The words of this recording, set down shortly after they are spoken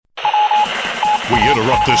We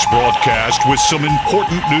interrupt this broadcast with some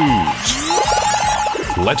important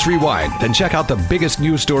news. Let's rewind and check out the biggest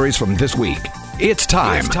news stories from this week. It's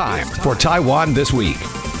time for Taiwan This Week.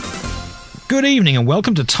 Good evening and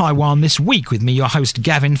welcome to Taiwan This Week with me, your host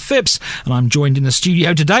Gavin Phipps, and I'm joined in the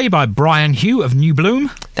studio today by Brian Hugh of New Bloom.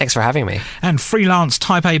 Thanks for having me. And freelance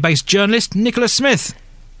Taipei-based journalist Nicola Smith.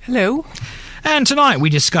 Hello. And tonight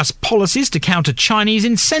we discuss policies to counter Chinese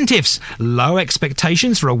incentives, low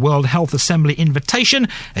expectations for a World Health Assembly invitation,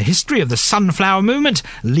 a history of the sunflower movement,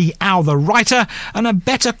 Li Ao the writer, and a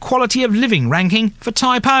better quality of living ranking for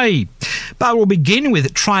Taipei. But we'll begin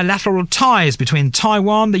with trilateral ties between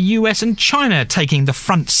Taiwan, the US and China taking the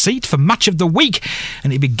front seat for much of the week,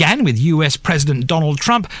 and it began with US President Donald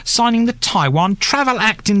Trump signing the Taiwan Travel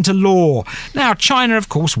Act into law. Now, China, of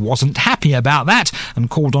course, wasn't happy about that and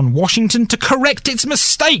called on Washington to correct its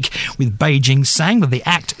mistake, with Beijing saying that the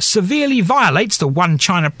act severely violates the One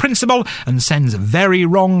China principle and sends very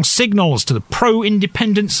wrong signals to the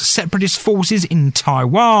pro-independence separatist forces in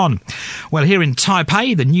Taiwan. Well, here in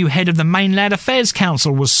Taipei, the new head of the Mainland Affairs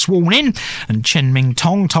Council was sworn in, and Chen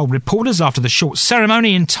Ming-tong told reporters after the short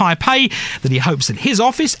ceremony in Taipei that he hopes that his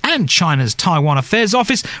office and China's Taiwan Affairs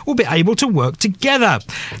Office will be able to work together.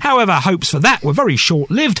 However, hopes for that were very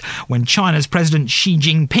short-lived when China's President Xi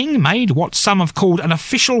Jinping made what some have called an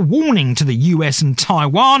official warning to the US and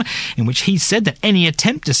Taiwan, in which he said that any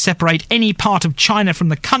attempt to separate any part of China from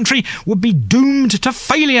the country would be doomed to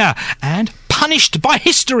failure and punished by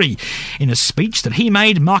history, in a speech that he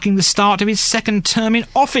made marking the start of his second term in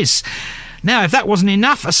office. Now, if that wasn't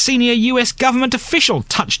enough, a senior US government official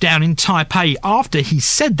touched down in Taipei after he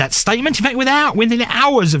said that statement, in fact within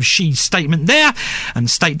hours of Xi's statement there, and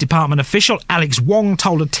State Department official Alex Wong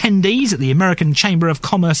told attendees at the American Chamber of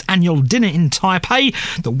Commerce annual dinner in Taipei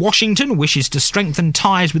that Washington wishes to strengthen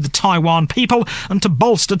ties with the Taiwan people and to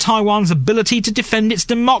bolster Taiwan's ability to defend its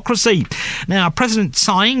democracy. Now, President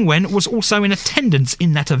Tsai Ing-wen was also in attendance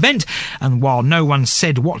in that event, and while no one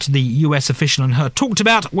said what the US official and her talked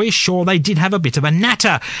about, we're sure they did have a bit of a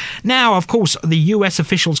natter. Now, of course, the US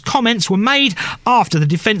officials' comments were made after the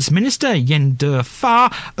Defence Minister, Yen De-fa,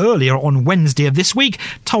 earlier on Wednesday of this week,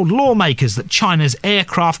 told lawmakers that China's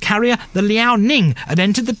aircraft carrier, the Liaoning, had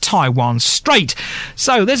entered the Taiwan Strait.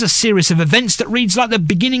 So there's a series of events that reads like the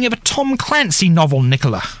beginning of a Tom Clancy novel,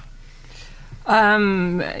 Nicola.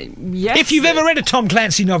 Yes. If you've ever read a Tom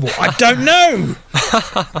Clancy novel, I don't know.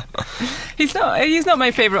 He's not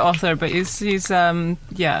my favourite author, but he's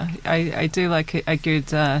I do like a good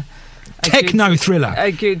techno thriller.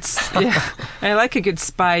 I like a good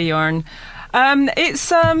spy yarn.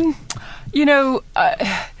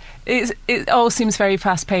 It all seems very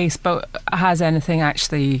fast paced, but has anything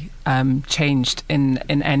actually changed in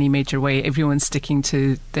any major way? Everyone's sticking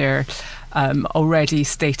to their already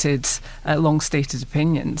stated, long stated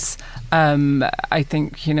opinions. I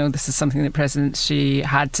think, this is something that President Xi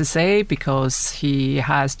had to say because he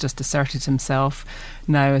has just asserted himself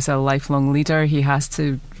now as a lifelong leader. He has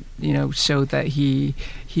to, show that he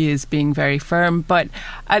is being very firm. But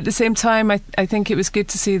at the same time, I think it was good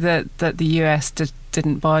to see that the US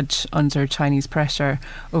didn't budge under Chinese pressure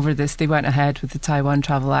over this. They went ahead with the Taiwan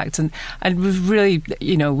Travel Act, and we've really,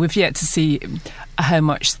 we've yet to see how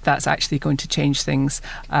much that's actually going to change things.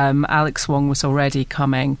 Alex Wong was already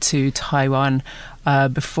coming to Taiwan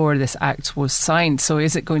before this act was signed. So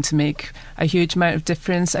is it going to make a huge amount of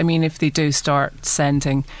difference? I mean, if they do start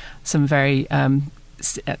sending some very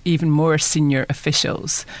even more senior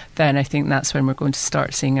officials, then I think that's when we're going to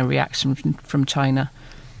start seeing a reaction from China.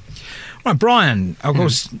 Right, Brian, of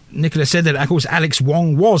course, Nicola said that, of course, Alex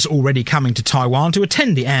Wong was already coming to Taiwan to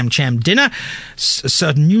attend the AmCham dinner. A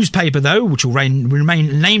certain newspaper, though, which will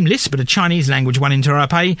remain nameless, but a Chinese language one in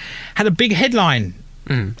Taipei, had a big headline.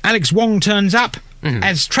 Alex Wong turns up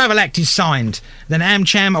as Travel Act is signed. Then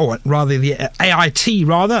AmCham, or rather the AIT,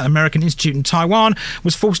 American Institute in Taiwan,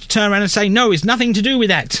 was forced to turn around and say, no, it's nothing to do with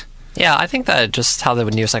that. Yeah, I think that just how the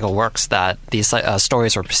news cycle works, that these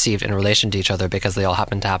stories are perceived in relation to each other because they all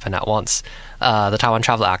happen to happen at once. The Taiwan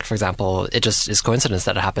Travel Act, for example, it just is coincidence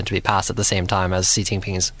that it happened to be passed at the same time as Xi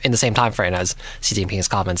Jinping's, in the same time frame as Xi Jinping's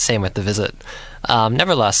comments. Same with the visit.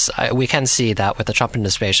 Nevertheless, we can see that with the Trump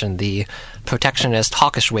administration, the protectionist,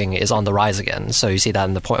 hawkish wing is on the rise again. So you see that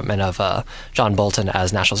in the appointment of John Bolton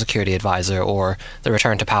as National Security Advisor, or the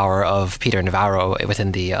return to power of Peter Navarro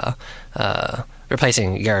within the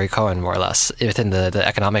replacing Gary Cohn, more or less, within the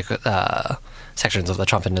economic sections of the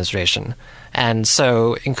Trump administration. And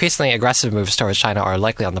so increasingly aggressive moves towards China are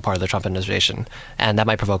likely on the part of the Trump administration, and that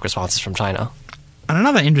might provoke responses from China. And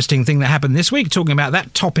another interesting thing that happened this week, talking about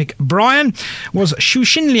that topic, Brian, was Xu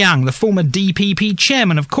Xinliang, the former DPP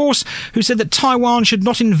chairman, of course, who said that Taiwan should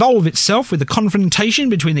not involve itself with the confrontation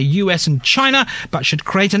between the US and China, but should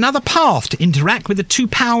create another path to interact with the two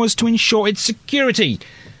powers to ensure its security.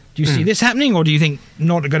 Do you see this happening, or do you think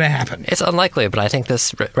not going to happen? It's unlikely, but I think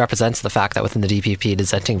this represents the fact that within the DPP,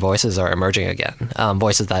 dissenting voices are emerging again.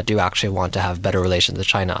 Voices that do actually want to have better relations with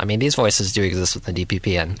China. I mean, these voices do exist within the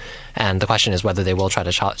DPP, and the question is whether they will try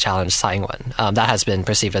to challenge Tsai Ing-wen. That has been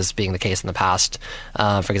perceived as being the case in the past.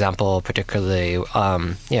 For example, particularly,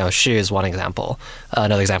 Xu is one example.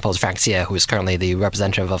 Another example is Frank Xie, who is currently the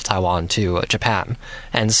representative of Taiwan to Japan.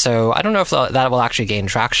 And so I don't know if that will actually gain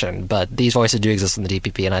traction, but these voices do exist in the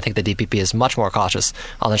DPP, and I think the DPP is much more cautious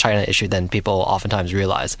on the China issue than people oftentimes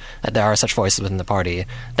realize. That there are such voices within the party,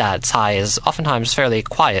 that Tsai is oftentimes fairly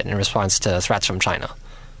quiet in response to threats from China.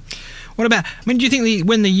 What about, do you think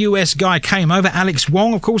when the US guy came over, Alex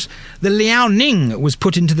Wong, of course, the Liaoning was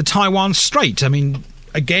put into the Taiwan Strait?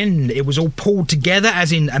 Again, it was all pulled together,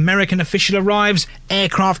 as in American official arrives,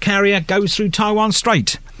 aircraft carrier goes through Taiwan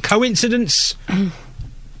Strait. Coincidence?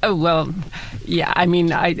 Oh, well, yeah, I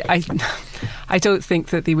don't think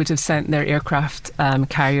that they would have sent their aircraft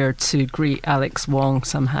carrier to greet Alex Wong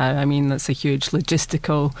somehow. That's a huge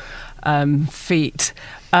logistical feat.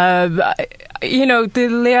 The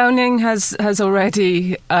Liaoning has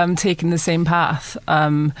already taken the same path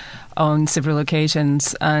on several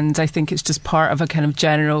occasions, and I think it's just part of a kind of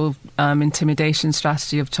general intimidation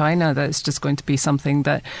strategy of China that's just going to be something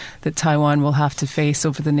that Taiwan will have to face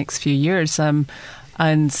over the next few years.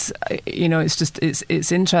 It's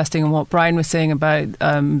interesting, and what Brian was saying about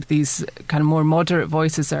these kind of more moderate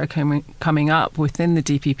voices that are coming up within the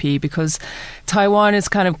DPP, because Taiwan is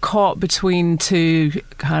kind of caught between two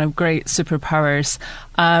kind of great superpowers,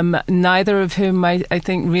 neither of whom I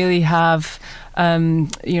think really have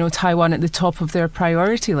Taiwan at the top of their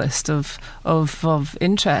priority list of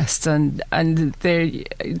interests, and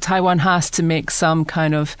Taiwan has to make some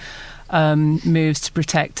kind of moves to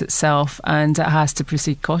protect itself, and it has to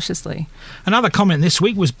proceed cautiously. Another comment this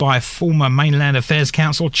week was by former Mainland Affairs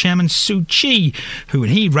Council Chairman Suu Kyi,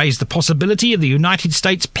 he raised the possibility of the United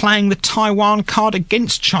States playing the Taiwan card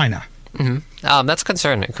against China. Mm-hmm. That's a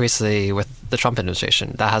concern increasingly with the Trump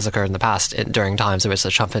administration. That has occurred in the past during times in which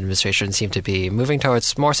the Trump administration seemed to be moving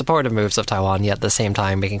towards more supportive moves of Taiwan, yet at the same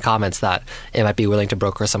time making comments that it might be willing to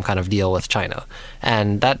broker some kind of deal with China.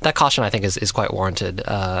 And that caution, I think, is quite warranted.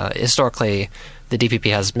 Historically, the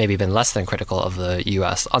DPP has maybe been less than critical of the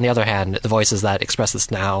U.S. On the other hand, the voices that express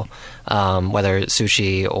this now, whether Suu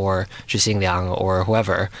Kyi or Xu Xinliang or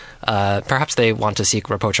whoever, perhaps they want to seek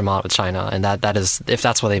rapprochement with China, and that is, if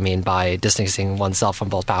that's what they mean by distancing oneself from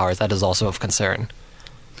both powers, that is also of concern.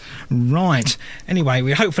 Right.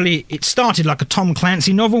 Anyway, hopefully it started like a Tom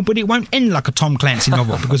Clancy novel, but it won't end like a Tom Clancy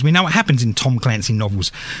novel, because we know what happens in Tom Clancy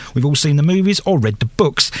novels. We've all seen the movies or read the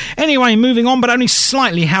books. Anyway, moving on, but only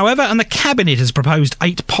slightly, however, and the Cabinet has proposed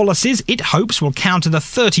 8 policies it hopes will counter the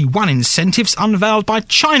 31 incentives unveiled by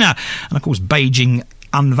China. And of course, Beijing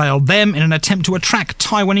unveiled them in an attempt to attract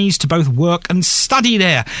Taiwanese to both work and study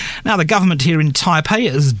there. Now, the government here in Taipei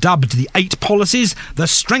has dubbed the 8 policies the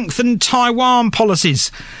Strengthen Taiwan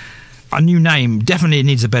policies. A new name. Definitely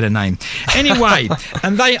needs a better name. Anyway,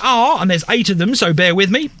 and they are, and there's 8 of them, so bear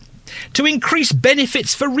with me. To increase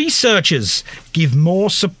benefits for researchers, give more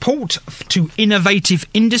support to innovative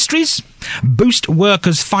industries, boost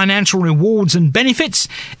workers' financial rewards and benefits,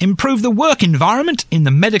 improve the work environment in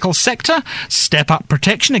the medical sector, step up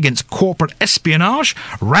protection against corporate espionage,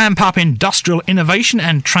 ramp up industrial innovation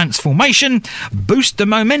and transformation, boost the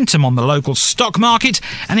momentum on the local stock market,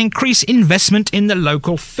 and increase investment in the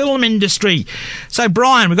local film industry. So,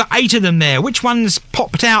 Brian, we've got 8 of them there. Which ones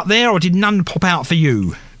popped out there, or did none pop out for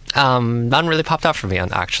you? None really popped out for me,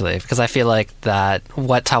 actually, because I feel like that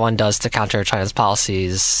what Taiwan does to counter China's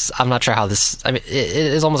policies, I'm not sure how this... it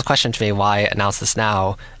is almost a question to me why announce this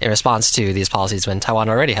now in response to these policies when Taiwan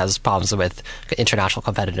already has problems with international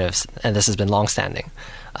competitiveness, and this has been long-standing.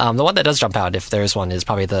 The one that does jump out, if there is one, is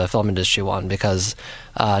probably the film industry one, because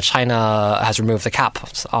China has removed the cap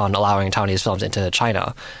on allowing Taiwanese films into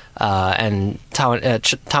China. And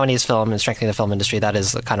Taiwanese film and strengthening the film industry, that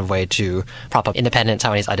is the kind of way to prop up independent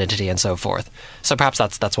Taiwanese identity and so forth. So perhaps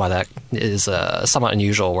that's why that is somewhat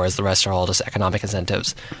unusual, whereas the rest are all just economic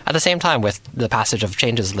incentives. At the same time, with the passage of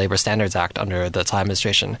changes to the Labor Standards Act under the Tsai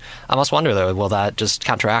administration, I must wonder, though, will that just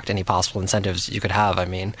counteract any possible incentives you could have? I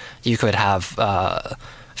mean, you could have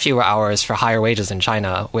fewer hours for higher wages in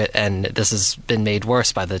China, and this has been made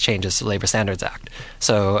worse by the changes to the Labor Standards Act.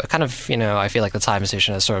 So kind of, I feel like the Tsai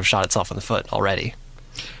administration has sort of shot itself in the foot already.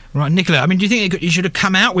 Right, Nicola, I mean, do you think you should have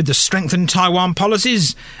come out with the strengthened Taiwan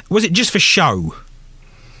policies? Was it just for show?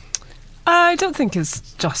 I don't think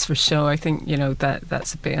it's just for show. I think,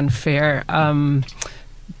 that's a bit unfair.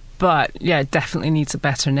 But, yeah, it definitely needs a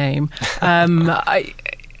better name.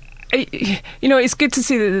 It's good to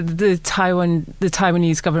see that the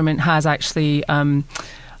Taiwanese government has actually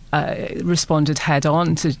responded head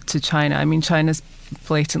on to China. I mean, China's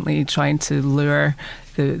blatantly trying to lure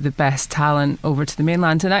the best talent over to the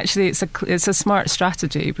mainland, and actually it's a smart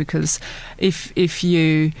strategy, because if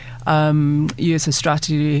you use a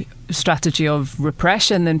strategy of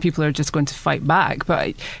repression, then people are just going to fight back.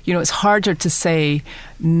 But it's harder to say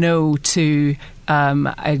no to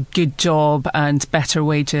a good job and better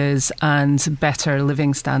wages and better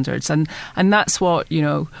living standards, and that's what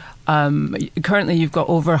currently you've got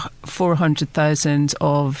over 400,000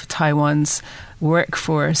 of Taiwan's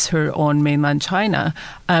workforce who are on mainland China,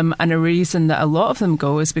 and a reason that a lot of them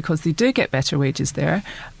go is because they do get better wages there,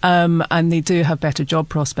 and they do have better job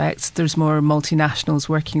prospects. There's more multinationals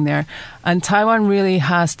working there, and Taiwan really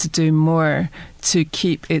has to do more to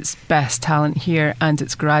keep its best talent here and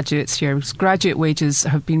its graduates here. Graduate wages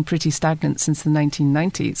have been pretty stagnant since the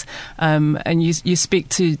 1990s, and you speak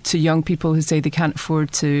to young people who say they can't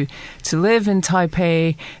afford to live in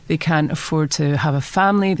Taipei, they can't afford to have a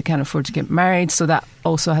family, they can't afford to get married, so that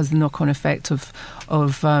also has the knock-on effect of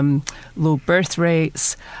low birth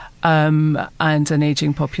rates, and an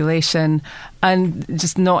ageing population, and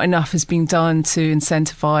just not enough has been done to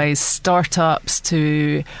incentivise startups,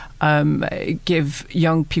 to give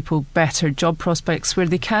young people better job prospects where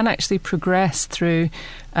they can actually progress through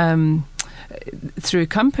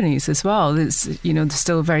companies as well. There's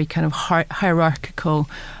still a very kind of hierarchical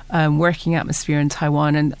working atmosphere in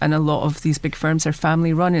Taiwan, and a lot of these big firms are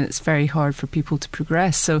family run, and it's very hard for people to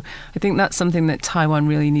progress. So I think that's something that Taiwan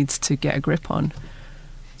really needs to get a grip on.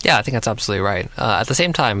 Yeah, I think that's absolutely right. At the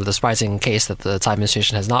same time, the surprising case that the Tsai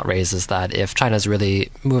administration has not raised is that if China is really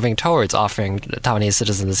moving towards offering Taiwanese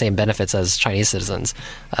citizens the same benefits as Chinese citizens,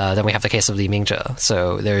 then we have the case of Li Mingzhe.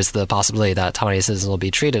 So there's the possibility that Taiwanese citizens will be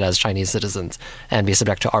treated as Chinese citizens and be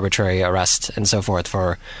subject to arbitrary arrest and so forth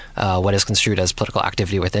for what is construed as political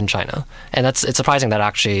activity within China. And it's surprising that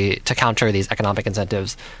actually, to counter these economic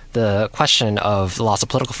incentives, the question of the loss of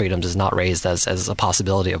political freedoms is not raised as a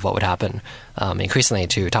possibility of what would happen increasingly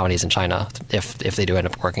to Taiwanese in China if they do end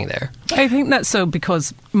up working there. I think that's so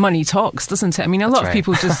because money talks, doesn't it? I mean, a lot of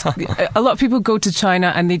people go to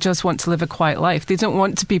China and they just want to live a quiet life. They don't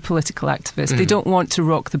want to be political activists. Mm-hmm. They don't want to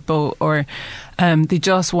rock the boat, or they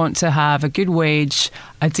just want to have a good wage,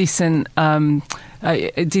 a decent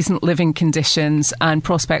living conditions and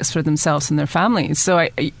prospects for themselves and their families. So,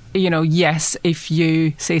 yes, if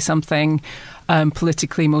you say something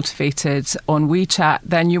politically motivated on WeChat,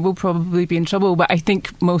 then you will probably be in trouble. But I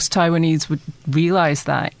think most Taiwanese would realise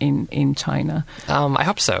that in China. I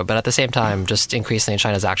hope so. But at the same time, just increasingly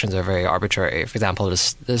China's actions are very arbitrary. For example,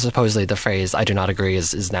 supposedly the phrase "I do not agree"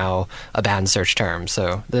 is now a banned search term.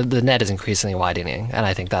 So the net is increasingly widening. And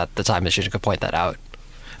I think that the Tsai administration could point that out.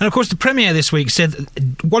 And of course, the Premier this week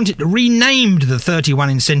wanted renamed the 31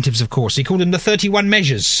 incentives, of course. He called them the 31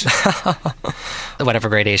 measures. Whatever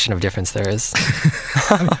gradation of difference there is.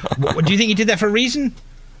 Do you think he did that for a reason?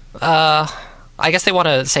 I guess they want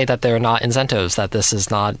to say that they're not incentives, that this is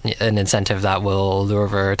not an incentive that will lure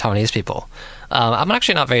over Taiwanese people. I'm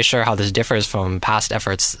actually not very sure how this differs from past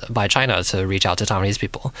efforts by China to reach out to Taiwanese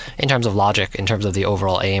people. In terms of logic, in terms of the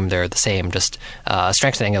overall aim, they're the same, just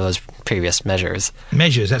strengthening of those previous measures.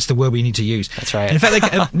 Measures, that's the word we need to use. That's right. In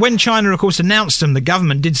fact, when China, of course, announced them, the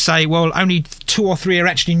government did say, well, only 2 or 3 are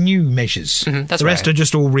actually new measures. Mm-hmm, that's the rest are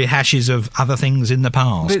just all rehashes of other things in the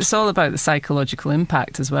past. But it's all about the psychological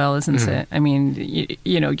impact as well, isn't it? I mean,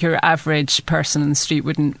 your average person in the street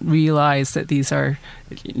wouldn't realise that these are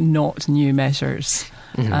not new measures,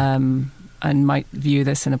 and might view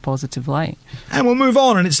this in a positive light. And we'll move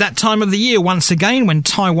on, and it's that time of the year once again when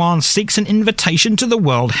Taiwan seeks an invitation to the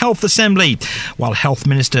World Health Assembly. While Health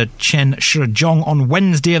Minister Chen Shih-chung on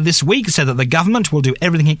Wednesday of this week said that the government will do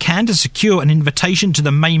everything it can to secure an invitation to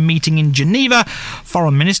the May meeting in Geneva,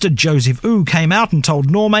 Foreign Minister Joseph Wu came out and told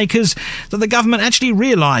lawmakers that the government actually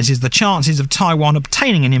realises the chances of Taiwan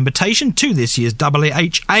obtaining an invitation to this year's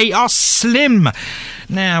WHA are slim.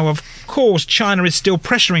 Now, of course, China is still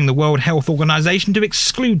pressuring the World Health Organization to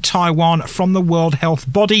exclude Taiwan from the World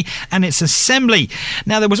Health Body and its assembly.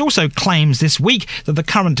 Now, there was also claims this week that the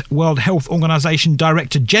current World Health Organization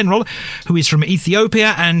Director General, who is from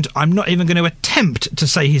Ethiopia, and I'm not even going to attempt to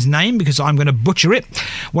say his name because I'm going to butcher it,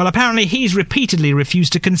 well, apparently he's repeatedly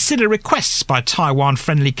refused to consider requests by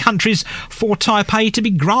Taiwan-friendly countries for Taipei to be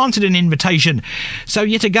granted an invitation. So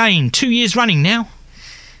yet again, 2 years running now.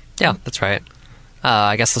 Yeah, that's right.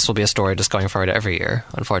 I guess this will be a story just going forward every year,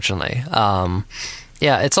 unfortunately.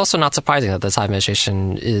 Yeah, it's also not surprising that the Tsai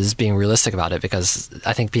administration is being realistic about it, because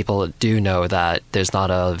I think people do know that there's not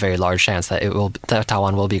a very large chance that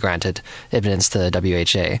Taiwan will be granted admittance to the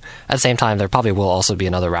WHA. At the same time, there probably will also be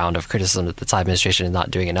another round of criticism that the Tsai administration is not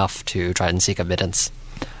doing enough to try and seek admittance.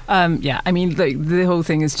 Yeah, I mean, the whole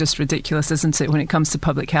thing is just ridiculous, isn't it? When it comes to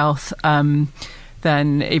public health,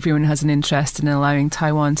 then everyone has an interest in allowing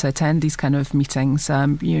Taiwan to attend these kind of meetings.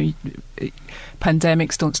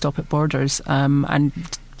 Pandemics don't stop at borders, and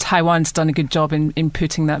Taiwan's done a good job in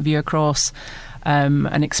putting that view across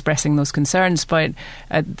and expressing those concerns. But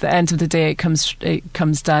at the end of the day, it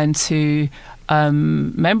comes down to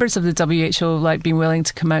members of the WHO being willing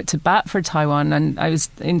to come out to bat for Taiwan. And I was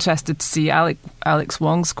interested to see Alex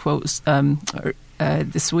Wong's quotes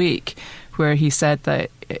this week, where he said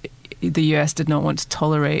that the US did not want to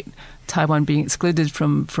tolerate Taiwan being excluded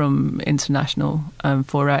from international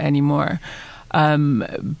fora anymore.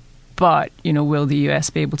 But, will the US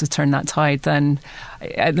be able to turn that tide? Then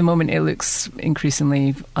at the moment it looks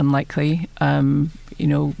increasingly unlikely.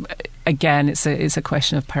 Again, it's a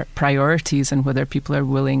question of priorities and whether people are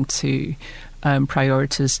willing to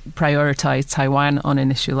prioritize Taiwan on an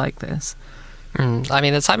issue like this. I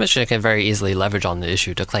mean, the Tsai administration can very easily leverage on the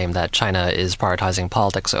issue to claim that China is prioritizing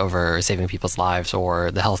politics over saving people's lives or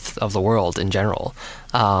the health of the world in general.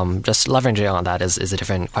 Just leveraging on that is a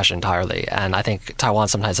different question entirely. And I think Taiwan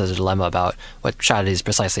sometimes has a dilemma about what strategies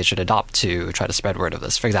precisely it should adopt to try to spread word of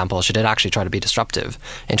this. For example, should it actually try to be disruptive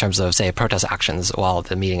in terms of, say, protest actions while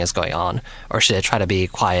the meeting is going on? Or should it try to be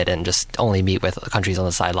quiet and just only meet with countries on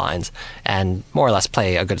the sidelines and more or less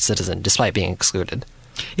play a good citizen despite being excluded?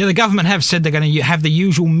 Yeah, the government have said they're going to have the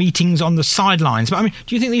usual meetings on the sidelines. But, I mean,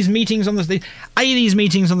 do you think these meetings on these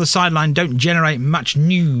meetings on the sideline don't generate much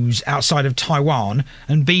news outside of Taiwan?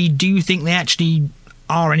 And B, do you think they actually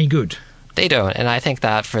are any good? They don't, and I think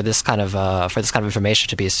that for this kind of information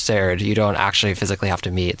to be shared, you don't actually physically have to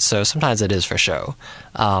meet. So sometimes it is for show.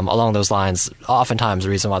 Along those lines, oftentimes the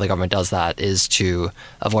reason why the government does that is to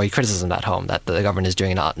avoid criticism at home that the government is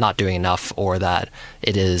doing not doing enough, or that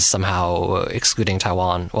it is somehow excluding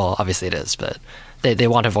Taiwan. Well, obviously it is, but they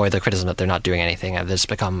want to avoid the criticism that they're not doing anything and they've just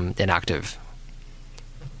become inactive.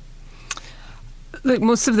 Look,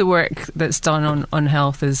 most of the work that's done on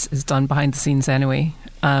health is done behind the scenes anyway.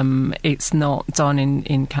 It's not done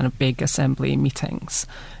in kind of big assembly meetings.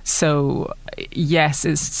 So, yes,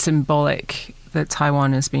 it's symbolic that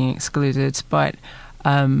Taiwan is being excluded, but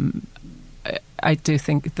I do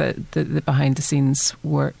think that the behind-the-scenes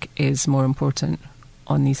work is more important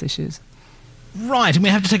on these issues. Right, and we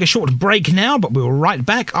have to take a short break now, but we'll be right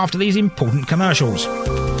back after these important commercials.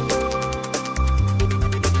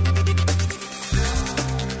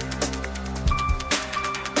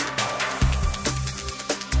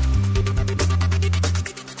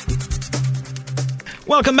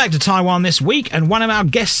 Welcome back to Taiwan This Week, and one of our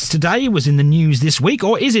guests today was in the news this week,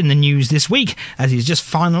 or is in the news this week, as he's just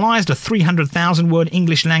finalised a 300,000-word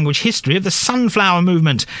English language history of the Sunflower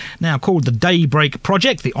Movement. Now called the Daybreak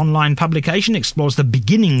Project, the online publication explores the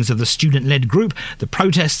beginnings of the student-led group, the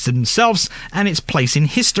protests themselves, and its place in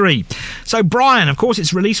history. So, Brian, of course,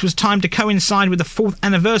 its release was timed to coincide with the 4th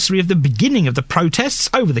anniversary of the beginning of the protests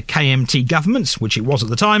over the KMT governments, which it was at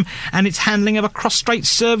the time, and its handling of a cross-strait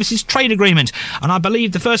services trade agreement. And I believe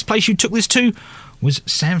the first place you took this to was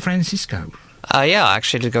San Francisco. Yeah, I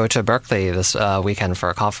actually did go to Berkeley this weekend for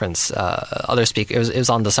a conference. It was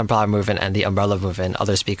on the Sunflower Movement and the Umbrella Movement.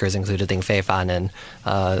 Other speakers included Ding Fei Fan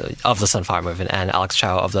of the Sunflower Movement and Alex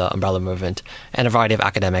Chow of the Umbrella Movement, and a variety of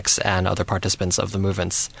academics and other participants of the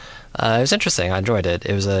movements. It was interesting. I enjoyed it.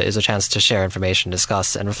 It was a chance to share information,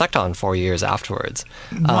 discuss, and reflect on 4 years afterwards.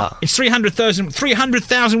 It's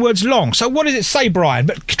 300,000 words long. So what does it say, Brian?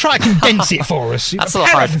 But try to condense it for us. That's a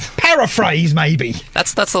little hard. Paraphrase, maybe.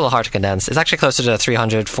 That's a little hard to condense. It's actually closer to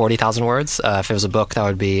 340,000 words. If it was a book, that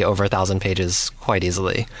would be over 1,000 pages quite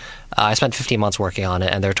easily. I spent 15 months working on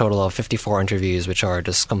it, and there are a total of 54 interviews, which are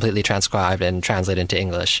just completely transcribed and translated into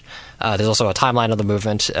English. There's also a timeline of the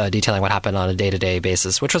movement detailing what happened on a day-to-day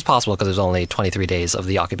basis, which was possible because there's only 23 days of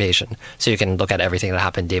the occupation. So you can look at everything that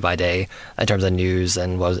happened day by day in terms of news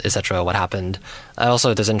and etc. what happened.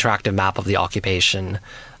 Also, there's an interactive map of the occupation,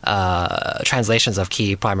 translations of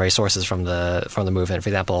key primary sources from the movement. For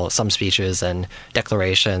example, some speeches and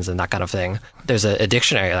declarations and that kind of thing. There's a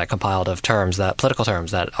dictionary that compiled of political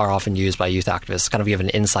terms that are often used by youth activists, kind of give an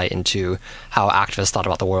insight into how activists thought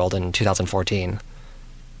about the world in 2014.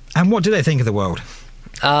 And what do they think of the world?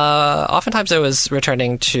 Oftentimes it was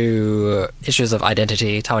returning to issues of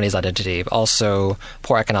identity, Taiwanese identity, but also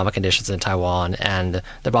poor economic conditions in Taiwan and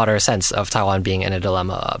the broader sense of Taiwan being in a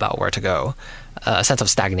dilemma about where to go, a sense of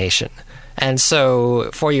stagnation. And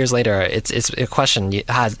so 4 years later, it's a question, did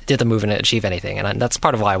the movement achieve anything? And that's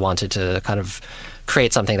part of why I wanted to kind of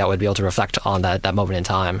create something that would be able to reflect on that moment in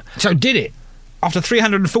time. So did it? After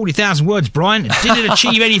 340,000 words, Brian, did it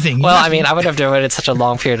achieve anything? Well, I mean, I would have devoted such a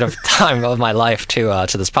long period of time of my life to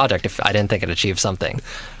this project if I didn't think it achieved something.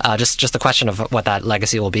 Just the question of what that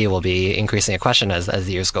legacy will be increasing a question as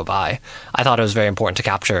the years go by. I thought it was very important to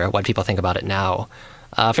capture what people think about it now.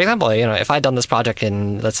 For example, if I'd done this project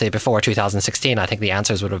in, let's say, before 2016, I think the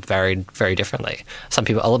answers would have varied very differently. Some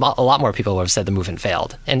people, a lot more people would have said the movement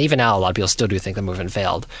failed. And even now, a lot of people still do think the movement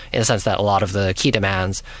failed, in the sense that a lot of the key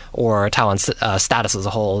demands or Taiwan's status as a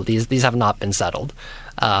whole, these have not been settled.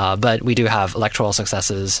 But we do have electoral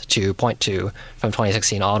successes to point to from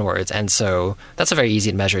 2016 onwards. And so that's a very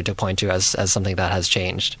easy measure to point to as something that has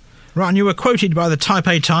changed. Right, and you were quoted by the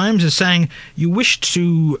Taipei Times as saying you wished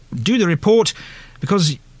to do the report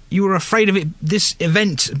because you were afraid of this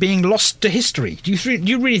event being lost to history. Do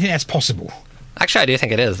you really think that's possible? Actually, I do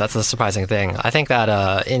think it is. That's the surprising thing. I think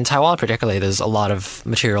that in Taiwan particularly, there's a lot of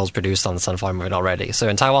materials produced on the Sunflower Movement already. So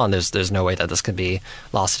in Taiwan, there's no way that this could be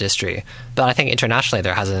lost to history. But I think internationally,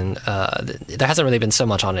 there hasn't really been so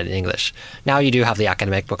much on it in English. Now you do have the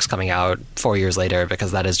academic books coming out 4 years later,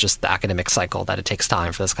 because that is just the academic cycle, that it takes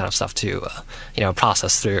time for this kind of stuff to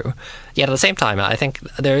process through. Yet at the same time, I think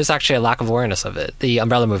there is actually a lack of awareness of it. The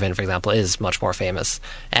umbrella movement, for example, is much more famous.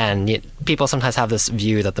 And people sometimes have this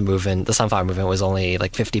view that the Sunflower Movement was only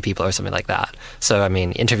like 50 people or something like that. So, I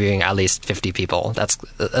mean, interviewing at least 50 people, that's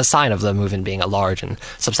a sign of the movement being a large and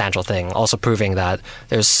substantial thing. Also proving that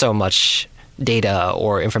there's so much data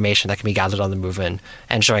or information that can be gathered on the movement,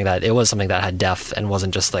 and showing that it was something that had depth and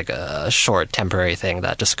wasn't just like a short temporary thing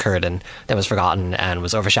that just occurred and then was forgotten and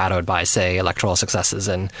was overshadowed by, say, electoral successes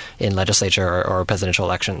in legislature or presidential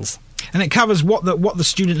elections. And it covers what the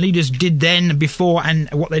student leaders did then, before, and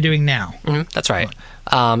what they're doing now. Mm-hmm, that's right.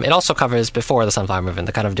 It also covers before the Sunflower Movement,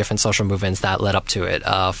 the kind of different social movements that led up to it,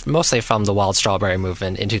 mostly from the Wild Strawberry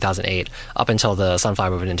Movement in 2008 up until the Sunflower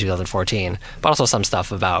Movement in 2014, but also some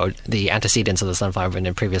stuff about the antecedents of the Sunflower Movement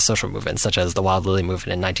in previous social movements, such as the Wild Lily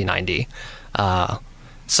Movement in 1990.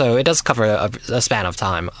 So it does cover a span of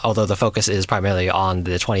time, although the focus is primarily on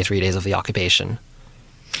the 23 days of the occupation.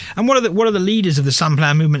 And what are the leaders of the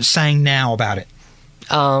Sunflower Movement saying now about it?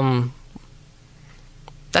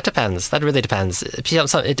 That depends. That really depends.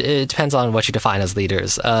 It depends on what you define as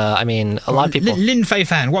leaders. I mean, a lot of people... Lin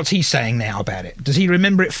Feifan, what's he saying now about it? Does he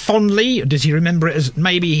remember it fondly? Or does he remember it as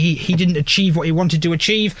maybe he didn't achieve what he wanted to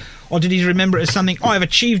achieve? Or did he remember it as something, I've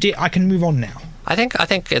achieved it, I can move on now? I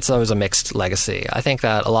think it's always a mixed legacy. I think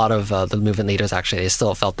that a lot of the movement leaders actually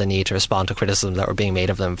still felt the need to respond to criticisms that were being made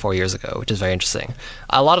of them 4 years ago, which is very interesting.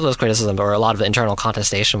 A lot of those criticisms, or a lot of the internal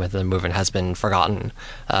contestation within the movement, has been forgotten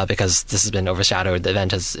because this has been overshadowed. The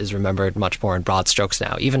event is remembered much more in broad strokes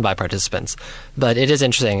now, even by participants. But it is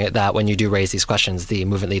interesting that when you do raise these questions, the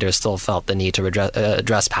movement leaders still felt the need to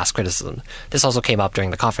address past criticism. This also came up during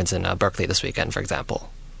the conference in Berkeley this weekend, for example.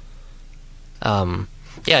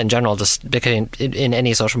 Yeah, in general, just because in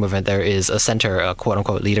any social movement, there is a center, a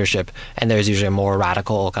quote-unquote leadership, and there's usually a more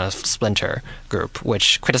radical kind of splinter group,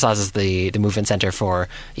 which criticizes the movement center for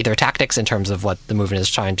either tactics in terms of what the movement is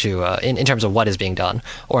trying to, in terms of what is being done,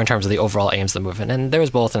 or in terms of the overall aims of the movement. And there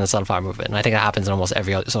was both in the Sunflower Movement, and I think that happens in almost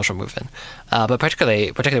every social movement. But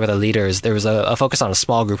particularly with the leaders, there was a focus on a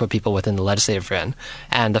small group of people within the legislative branch,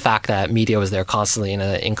 and the fact that media was there constantly in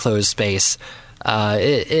an enclosed space.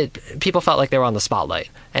 People felt like they were on the spotlight.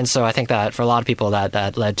 And so I think that for a lot of people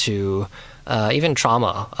that led to even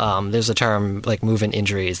trauma. There's a term like movement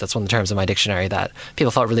injuries. That's one of the terms in my dictionary, that people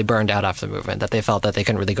felt really burned out after the movement, that they felt that they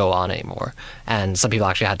couldn't really go on anymore. And some people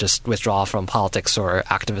actually had to just withdraw from politics or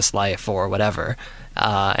activist life or whatever.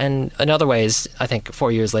 And in other ways, I think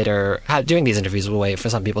 4 years later, doing these interviews was a way for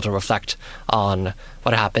some people to reflect on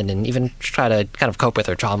what happened and even try to kind of cope with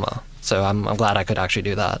their trauma. So I'm glad I could actually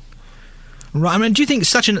do that. Right. I mean, do you think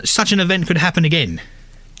such an event could happen again?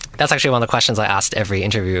 That's actually one of the questions I asked every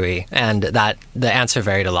interviewee, and that the answer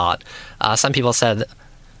varied a lot. Some people said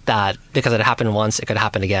that because it happened once, it could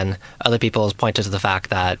happen again. Other people pointed to the fact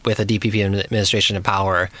that with a DPP administration in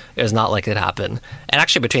power, it was not likely to happen. And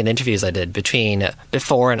actually, between the interviews I did, between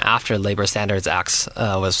before and after Labor Standards Acts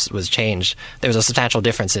was changed, there was a substantial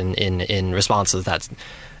difference in responses. That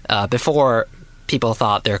before, people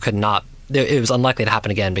thought it was unlikely to happen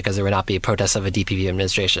again because there would not be protests of a DPP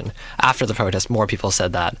administration. After the protest, more people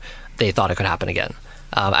said that they thought it could happen again.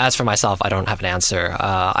 As for myself, I don't have an answer.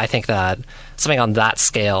 I think that something on that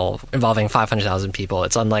scale involving 500,000 people,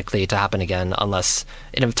 it's unlikely to happen again unless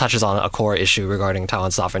it touches on a core issue regarding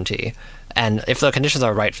Taiwan's sovereignty. And if the conditions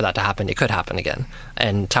are right for that to happen, it could happen again.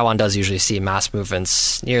 And Taiwan does usually see mass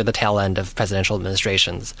movements near the tail end of presidential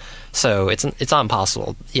administrations. So it's not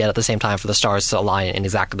impossible. Yet at the same time, for the stars to align in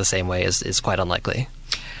exactly the same way is quite unlikely.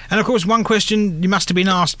 And of course, one question you must have been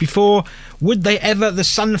asked before: would they ever, the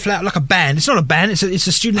Sunflower, like a band? It's not a band; it's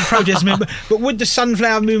a student protest movement. But would the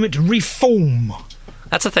Sunflower movement reform?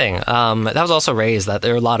 That's the thing. That was also raised, that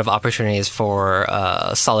there are a lot of opportunities for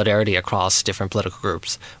solidarity across different political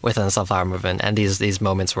groups within the Sunflower movement, and these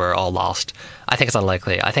moments were all lost. I think it's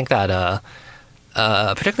unlikely. I think that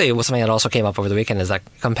particularly with something that also came up over the weekend is that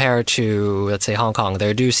compared to, let's say, Hong Kong,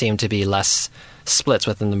 there do seem to be less splits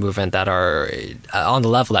within the movement that are on the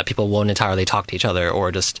level that people won't entirely talk to each other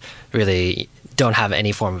or just really don't have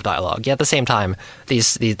any form of dialogue. Yet at the same time,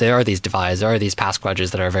 there are these divides, there are these past grudges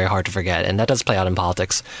that are very hard to forget, and that does play out in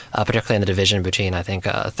politics, particularly in the division between, I think,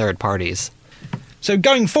 third parties. So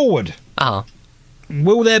going forward,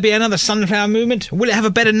 will there be another Sunflower movement? Will it have a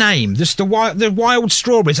better name? Just the Wild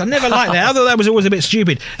Strawberries. I never liked that. I thought that was always a bit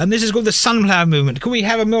stupid. And this is called the Sunflower Movement. Can we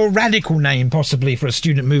have a more radical name, possibly, for a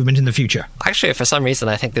student movement in the future? Actually, for some reason,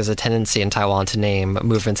 I think there's a tendency in Taiwan to name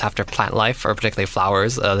movements after plant life, or particularly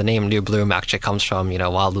flowers. The name New Bloom actually comes from,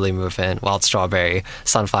 Wild Lily Movement, Wild Strawberry,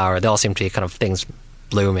 Sunflower. They all seem to be kind of things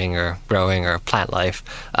blooming or growing or plant life.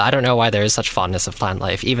 I don't know why there is such fondness of plant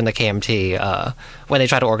life. Even the KMT, when they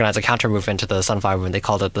tried to organize a counter movement to the Sunflower Movement, they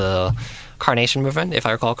called it the Carnation Movement, if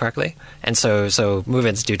I recall correctly. And so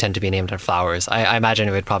movements do tend to be named after flowers. I imagine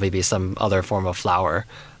it would probably be some other form of flower.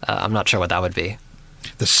 I'm not sure what that would be.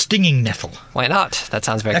 The Stinging Nettle. Why not? That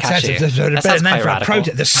sounds very catchy. That's a better name for a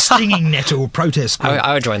protest. The Stinging Nettle protest group.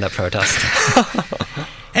 I would join that protest.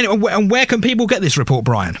 Anyway, and where can people get this report,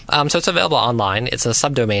 Brian? So it's available online. It's a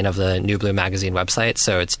subdomain of the New Bloom magazine website,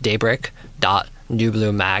 so it's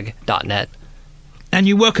daybreak.newbloommag.net. And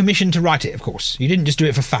you were commissioned to write it, of course. You didn't just do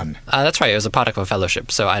it for fun. That's right. It was a product of a fellowship,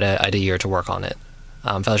 so I had a year to work on it.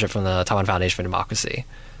 Fellowship from the Taiwan Foundation for Democracy.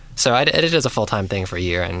 So I did it as a full-time thing for a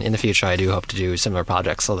year, and in the future I do hope to do similar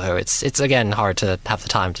projects, although it's again hard to have the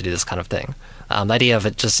time to do this kind of thing. The idea of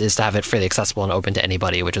it just is to have it freely accessible and open to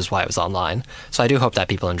anybody, which is why it was online. So I do hope that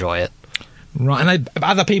people enjoy it. Right, and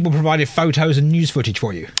other people provided photos and news footage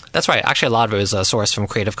for you? That's right. Actually, a lot of it was sourced from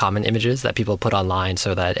Creative Commons images that people put online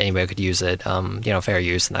so that anybody could use it, fair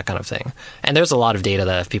use and that kind of thing. And there's a lot of data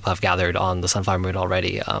that people have gathered on the Sunflower Movement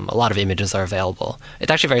already. A lot of images are available.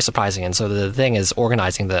 It's actually very surprising, and so the thing is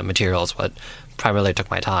organizing the material is what primarily took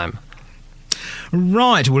my time.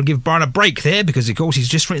 Right, we'll give Brian a break there because, of course, he's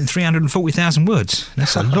just written 340,000 words.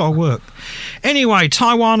 That's a lot of work. Anyway,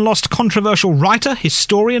 Taiwan lost controversial writer,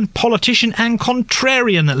 historian, politician and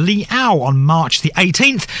contrarian Li Ao on March the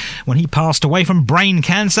 18th when he passed away from brain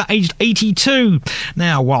cancer aged 82.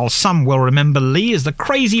 Now, while some will remember Li as the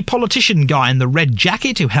crazy politician guy in the red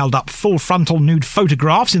jacket who held up full frontal nude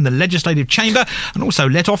photographs in the legislative chamber and also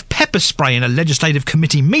let off pepper spray in a legislative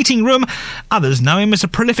committee meeting room, others know him as a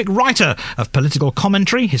prolific writer of political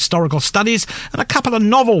commentary, historical studies, and a couple of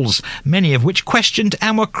novels, many of which questioned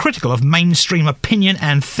and were critical of mainstream opinion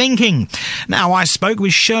and thinking. Now, I spoke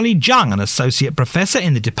with Shirley Zhang, an associate professor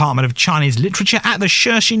in the Department of Chinese Literature at the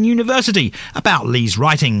Sheshin University, about Li's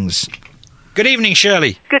writings. Good evening,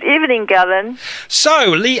 Shirley. Good evening, Gavin. So,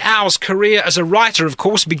 Li Ao's career as a writer, of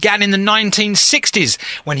course, began in the 1960s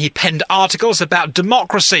when he penned articles about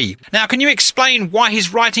democracy. Now, can you explain why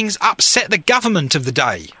his writings upset the government of the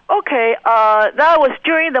day? Okay, that was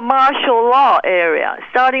during the martial law era,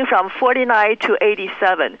 starting from 49 to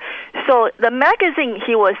 87. So the magazine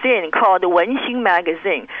he was in, called the Wenxin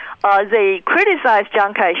magazine, they criticized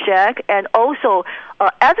Chiang Kai-shek and also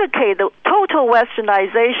advocate the total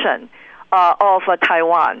westernization of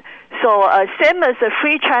Taiwan. So same as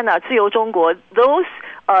Free China, 自由中国, those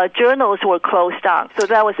journals were closed down. So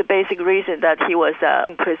that was the basic reason that he was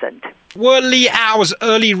imprisoned. Were Li Ao's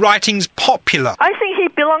early writings popular? I think he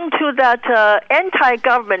belonged to that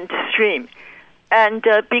anti-government stream. And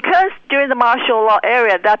because during the martial law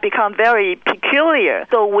era, that became very peculiar.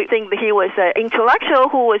 So we think that he was an intellectual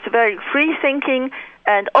who was very free-thinking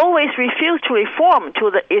and always refused to reform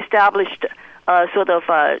to the established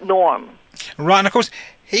norm. Right, and of course,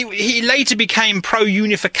 he later became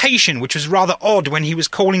pro-unification, which was rather odd when he was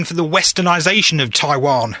calling for the westernization of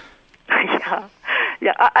Taiwan.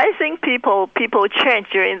 Yeah, I think people change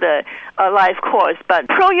during the life course, but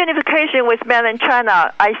pro-unification with mainland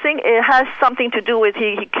China, I think it has something to do with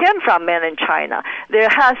he came from mainland China. There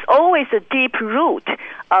has always a deep root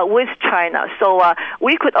with China, so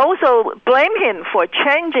we could also blame him for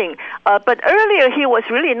changing, but earlier he was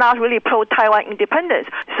really not really pro-Taiwan independence.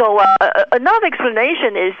 So another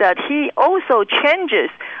explanation is that he also changes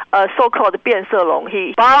so-called 变色龙.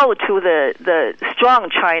 He bowed to the strong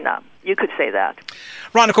China. You could say that.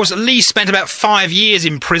 Right, of course, Lee spent about 5 years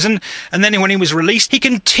in prison, and then when he was released, he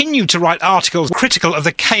continued to write articles critical of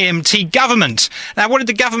the KMT government. Now, what did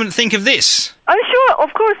the government think of this? I'm sure,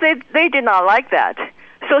 of course, they did not like that.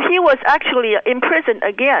 So he was actually imprisoned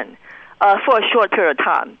again for a short period of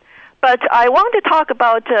time. But I want to talk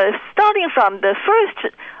about starting from the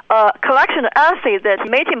first collection of essays that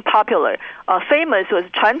made him popular. Famous was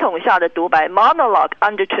传统下的独白, monologue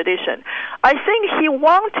under tradition. I think he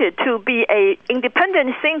wanted to be an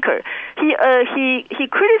independent thinker. He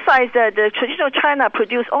criticized that the traditional China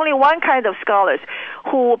produced only one kind of scholars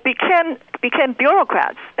who became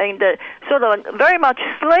bureaucrats and sort of very much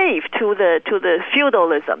slave to the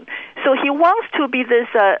feudalism. So he wants to be this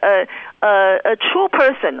a true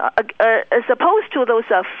person, as opposed to those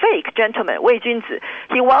fake gentlemen, 伪君子.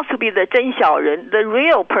 He wants to be the 真小人, the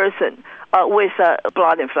real person. With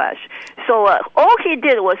blood and flesh. So all he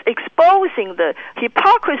did was exposing the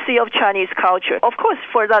hypocrisy of Chinese culture. Of course,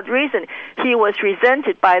 for that reason, he was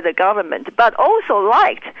resented by the government, but also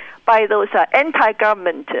liked by those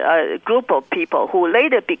anti-government group of people who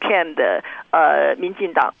later became the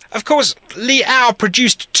Minjindang. Of course, Li Ao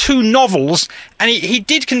produced 2 novels, and he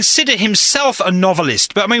did consider himself a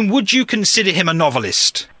novelist. But, I mean, would you consider him a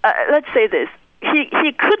novelist? Let's say this.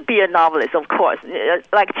 He could be a novelist, of course.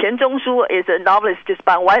 Like Qian Zhongshu is a novelist just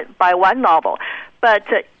by one novel. But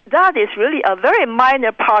that is really a very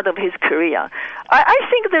minor part of his career. I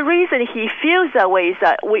think the reason he feels that way is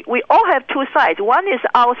that we all have two sides. One is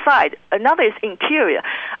outside, another is interior.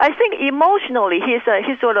 I think emotionally his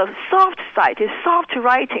sort of soft side, his soft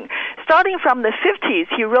writing. Starting from the 50s,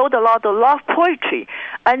 he wrote a lot of love poetry.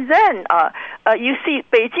 And then you see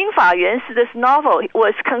Beijing Fayuan, this novel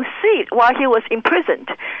was conceived while he was imprisoned.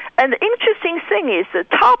 And the interesting thing is the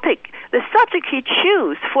subject he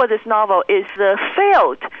chose for this novel is the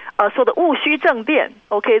failed sort of 戊戌政变,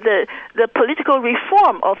 okay, the political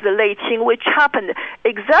reform of the late Qing, which happened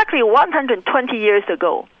exactly 120 years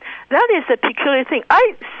ago. That is a peculiar thing.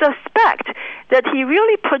 I suspect that he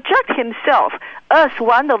really projects himself as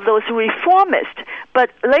one of those reformists,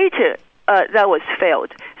 but later that was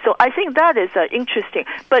failed. So I think that is interesting.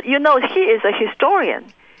 But he is a historian.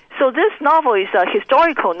 So this novel is a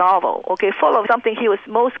historical novel, okay, full of something he was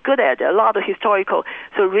most good at, a lot of historical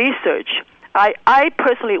research. I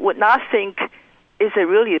personally would not think is a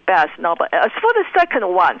really best novel. As for the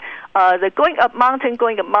second one, the Going Up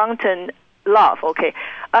Mountain Love, okay,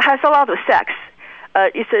 has a lot of sex.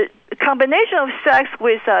 It's a combination of sex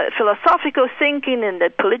with philosophical thinking and the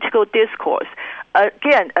political discourse.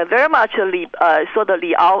 Again, very much a Li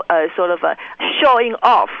Ao, showing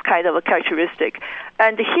off kind of a characteristic.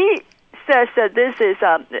 And he says that this is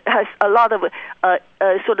has a lot of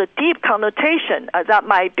sort of deep connotation that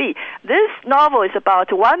might be. This novel is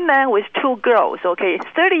about one man with two girls, okay,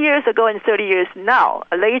 30 years ago and 30 years now,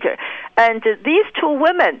 later. And these two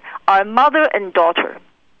women are mother and daughter.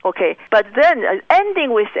 Okay, but then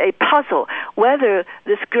ending with a puzzle whether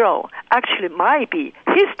this girl actually might be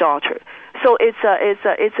his daughter. So it's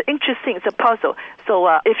interesting. It's a puzzle. So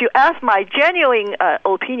if you ask my genuine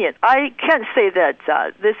opinion, I can't say that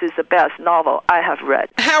this is the best novel I have read.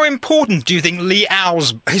 How important do you think Li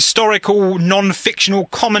Ao's historical, non-fictional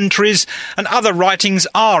commentaries and other writings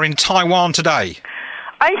are in Taiwan today?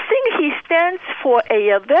 I think he stands for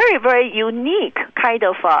a very, very unique kind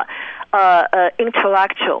of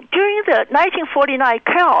intellectual. During the 1949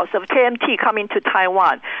 chaos of KMT coming to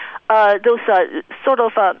Taiwan, those sort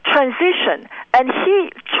of transition, and he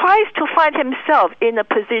tries to find himself in a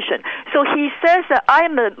position. So he says that I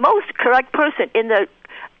am the most correct person in the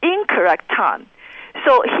incorrect time.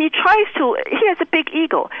 So he has a big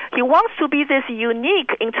ego. He wants to be this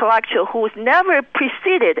unique intellectual who's never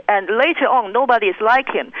preceded, and later on nobody is like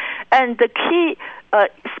him. And the key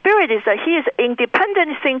spirit is that he is an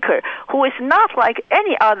independent thinker who is not like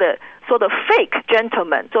any other sort of fake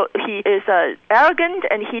gentleman. So he is arrogant,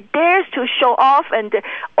 and he dares to show off, and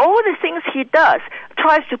all the things he does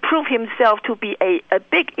tries to prove himself to be a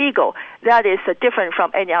big ego that is different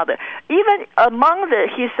from any other. Even among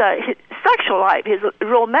his sexual life, his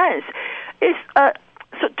romance is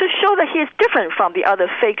so to show that he is different from the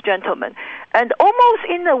other fake gentlemen. And almost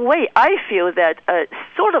in a way, I feel that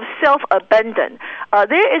sort of self-abandon.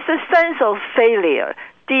 There is a sense of failure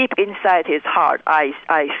deep inside his heart. I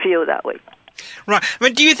feel that way. Right.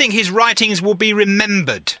 But do you think his writings will be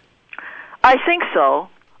remembered? I think so.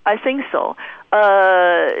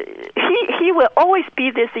 He will always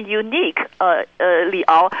be this unique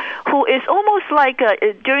Liao, who is almost like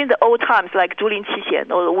during the old times, like Zhu Lin Qixian,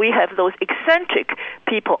 or we have those eccentric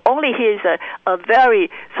people. Only he is a very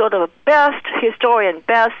sort of best historian,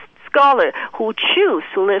 best scholar who choose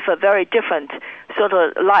to live a very different sort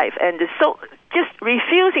of life, and so just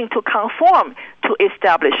refusing to conform to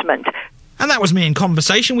establishment. And that was me in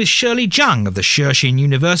conversation with Shirley Zhang of the Shixin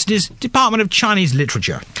University's Department of Chinese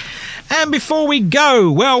Literature. And before we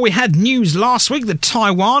go, well, we had news last week that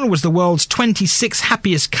Taiwan was the world's 26th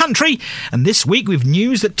happiest country, and this week we've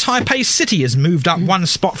news that Taipei City has moved up one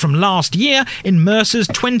spot from last year in Mercer's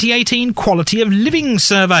 2018 Quality of Living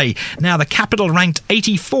Survey. Now the capital ranked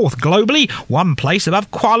 84th globally, one place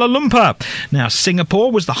above Kuala Lumpur. Now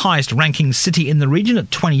Singapore was the highest ranking city in the region at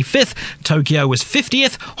 25th, Tokyo was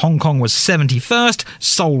 50th, Hong Kong was 71st,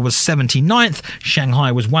 Seoul was 79th,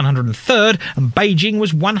 Shanghai was 103rd, and Beijing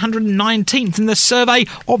was 119th in the survey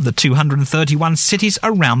of the 231 cities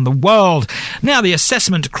around the world. Now, the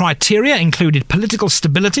assessment criteria included political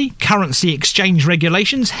stability, currency exchange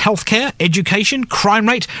regulations, healthcare, education, crime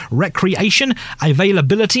rate, recreation,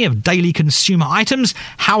 availability of daily consumer items,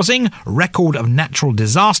 housing, record of natural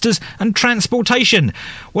disasters, and transportation.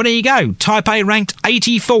 Well, there you go. Taipei ranked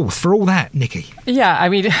 84th for all that, Nikki. Yeah, I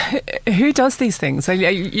mean, who does these things?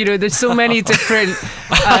 There's so many different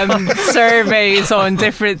surveys on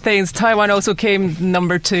different things. Taiwan also came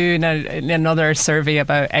number 2 in another survey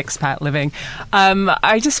about expat living.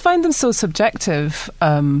 I just find them so subjective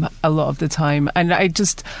a lot of the time, and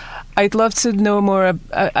I'd love to know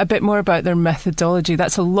a bit more about their methodology.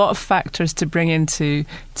 That's a lot of factors to bring into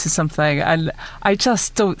something, and I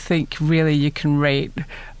just don't think really you can rate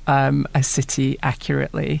a city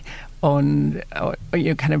accurately on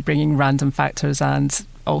kind of bringing random factors and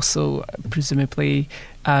also presumably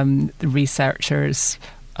the researchers'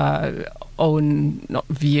 own not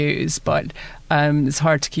views, but it's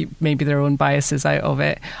hard to keep maybe their own biases out of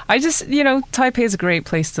it. I just, Taipei is a great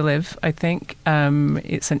place to live. I think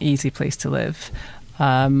it's an easy place to live.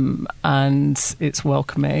 And it's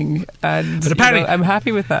welcoming, and but apparently, I'm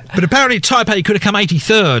happy with that. But apparently Taipei could have come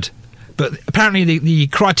 83rd. But apparently the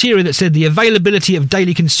criteria that said the availability of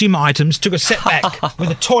daily consumer items took a setback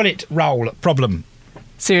with a toilet roll problem.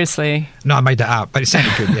 Seriously? No, I made that up, but it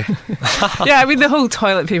sounded good, yeah. Yeah, I mean, the whole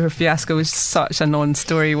toilet paper fiasco was such a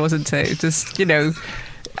non-story, wasn't it? Just,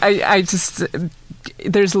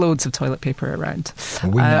 there's loads of toilet paper around.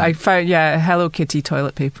 I found, Hello Kitty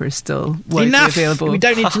toilet paper is still widely available. We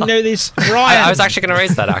don't need to know this. Right. I was actually going to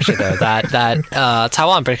raise that, actually, though, that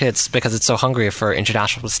Taiwan, because it's so hungry for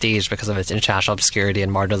international prestige, because of its international obscurity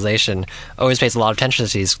and marginalization, always pays a lot of attention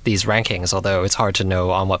to these rankings, although it's hard to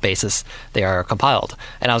know on what basis they are compiled.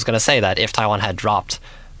 And I was going to say that if Taiwan had dropped,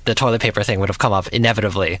 the toilet paper thing would have come up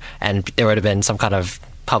inevitably, and there would have been some kind of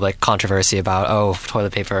public controversy about,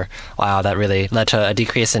 toilet paper, wow, that really led to a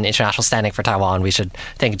decrease in international standing for Taiwan. We should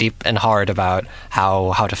think deep and hard about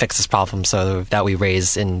how to fix this problem so that we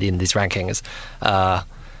raise in these rankings.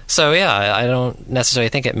 So yeah, I don't necessarily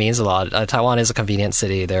think it means a lot. Taiwan is a convenient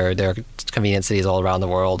city. There are convenient cities all around the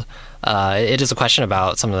world. It is a question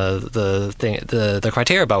about some of the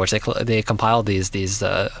criteria about which they compiled these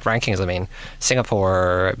rankings. I mean,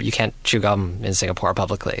 Singapore, you can't chew gum in Singapore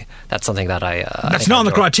publicly. That's something that that's not on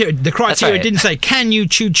the criteria. The criteria didn't say can you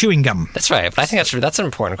chew chewing gum. That's right, but I think that's an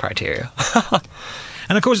important criteria.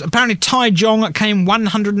 And of course, apparently Taichung came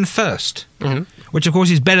 101st, which of course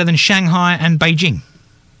is better than Shanghai and Beijing.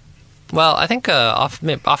 Well, I think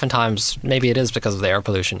oftentimes maybe it is because of the air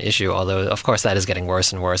pollution issue, although of course that is getting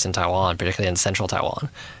worse and worse in Taiwan, particularly in central Taiwan.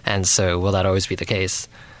 And so will that always be the case?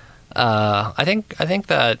 I think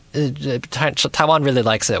that Taiwan really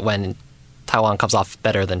likes it when Taiwan comes off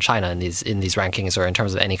better than China in these rankings or in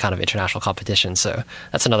terms of any kind of international competition. So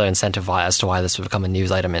that's another incentive as to why this would become a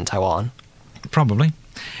news item in Taiwan. Probably.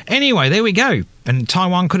 Anyway, there we go. And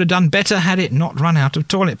Taiwan could have done better had it not run out of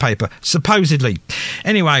toilet paper, supposedly.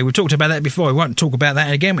 Anyway, we've talked about that before. We won't talk about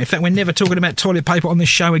that again. In fact, we're never talking about toilet paper on this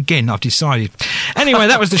show again, I've decided. Anyway,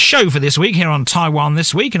 that was the show for this week here on Taiwan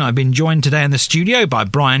This Week, and I've been joined today in the studio by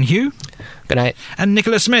Brian Hugh. Good night. And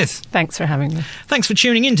Nicola Smith. Thanks for having me. Thanks for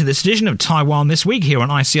tuning in to this edition of Taiwan This Week here on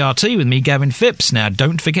ICRT with me, Gavin Phipps. Now,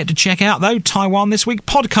 don't forget to check out, though, Taiwan This Week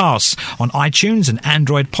podcasts on iTunes and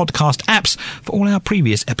Android podcast apps for all our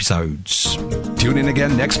previous episodes. Tune in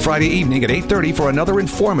again next Friday evening at 8:30 for another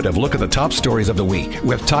informative look at the top stories of the week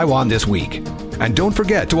with Taiwan This Week. And don't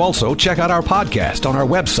forget to also check out our podcast on our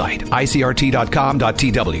website,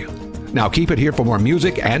 icrt.com.tw. Now keep it here for more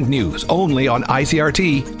music and news only on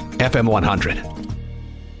ICRT FM 100.